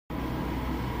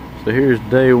So here's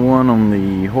day one on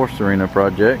the horse arena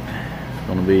project. It's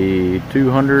going to be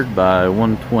 200 by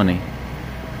 120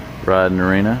 riding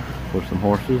arena for some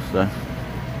horses.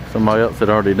 Somebody else had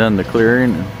already done the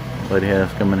clearing, and the lady had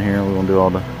us come in here and we're going to do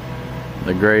all the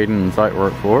grading and site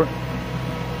work for it.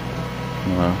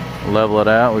 Level it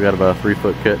out. We got about a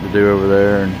 3-foot cut to do over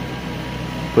there, and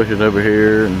push it over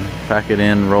here and pack it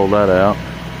in and roll that out.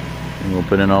 And we'll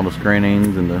put in all the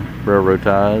screenings and the railroad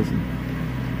ties and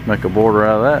make a border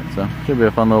out of that. So should be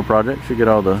a fun little project. Should get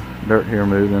all the dirt here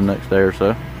moved in the next day or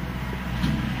so.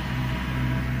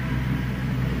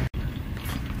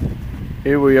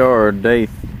 Here we are, day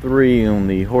 3 on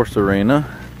the horse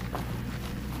arena.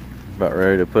 About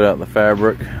ready to put out the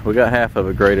fabric. We got half of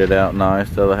it graded out nice.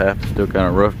 The other half is still kind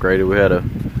of rough graded. We had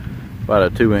about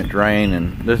a 2-inch rain,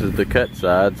 and this is the cut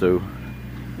side, so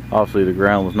obviously the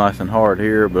ground was nice and hard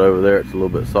here, but over there it's a little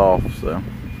bit soft. So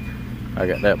I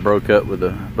got that broke up with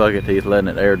the bucket teeth, letting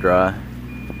it air dry.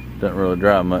 Doesn't really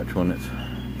dry much when it's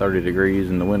 30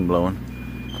 degrees and the wind blowing,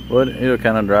 but it'll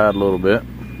kind of dry a little bit.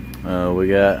 We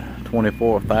got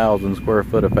 24,000 square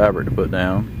foot of fabric to put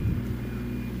down.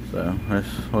 So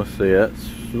let's see, that's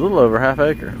a little over half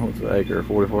acre. What's the acre?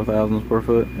 44,000 square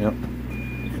foot. Yep.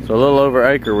 So a little over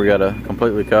acre we got to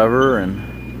completely cover,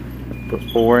 and put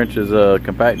 4 inches of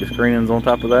compacted screenings on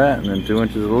top of that, and then 2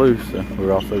 inches of loose. So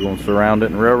we're also going to surround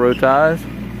it in railroad ties.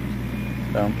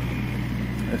 So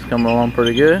it's coming along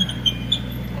pretty good.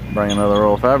 Bring another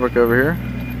roll of fabric over here.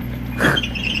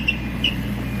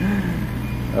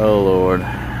 Oh Lord.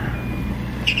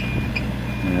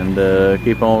 And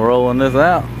keep on rolling this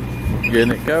out,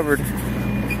 getting it covered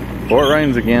before it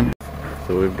rains again.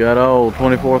 So we've got all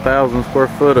 24,000 square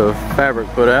foot of fabric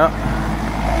put out.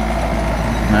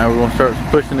 Now we're going to start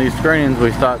pushing these screenings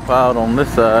we stockpiled on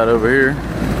this side over here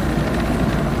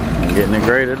and getting it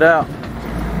graded out.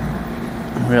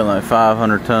 We got like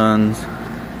 500 tons.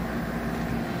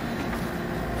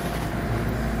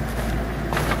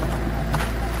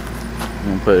 I'm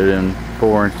going to put it in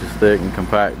 4 inches thick and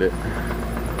compact it.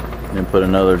 Then put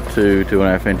another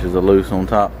 2.5 inches of loose on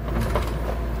top.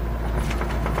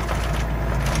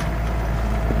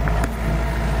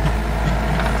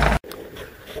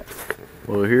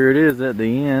 Well, here it is at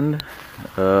the end.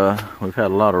 We've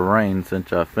had a lot of rain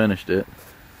since I finished it,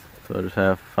 so I just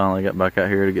have finally got back out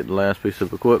here to get the last piece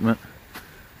of equipment.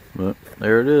 But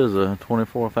there it is, a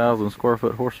 24,000 square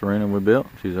foot horse arena we built.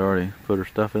 She's already put her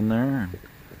stuff in there, and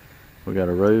we got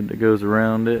a road that goes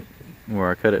around it.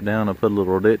 Where I cut it down, I put a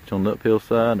little ditch on the uphill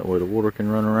side where the water can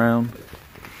run around.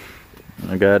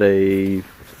 I got a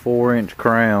 4-inch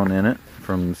crown in it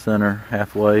from the center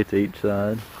halfway to each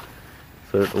side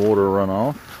so that the water will run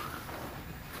off.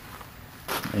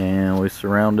 And we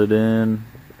surrounded it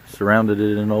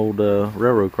in old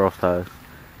railroad cross ties.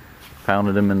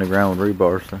 Pounded them in the ground with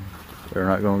rebar, so they're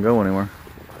not going to go anywhere.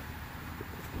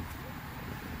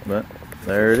 But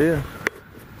there it is,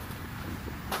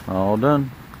 all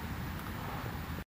done.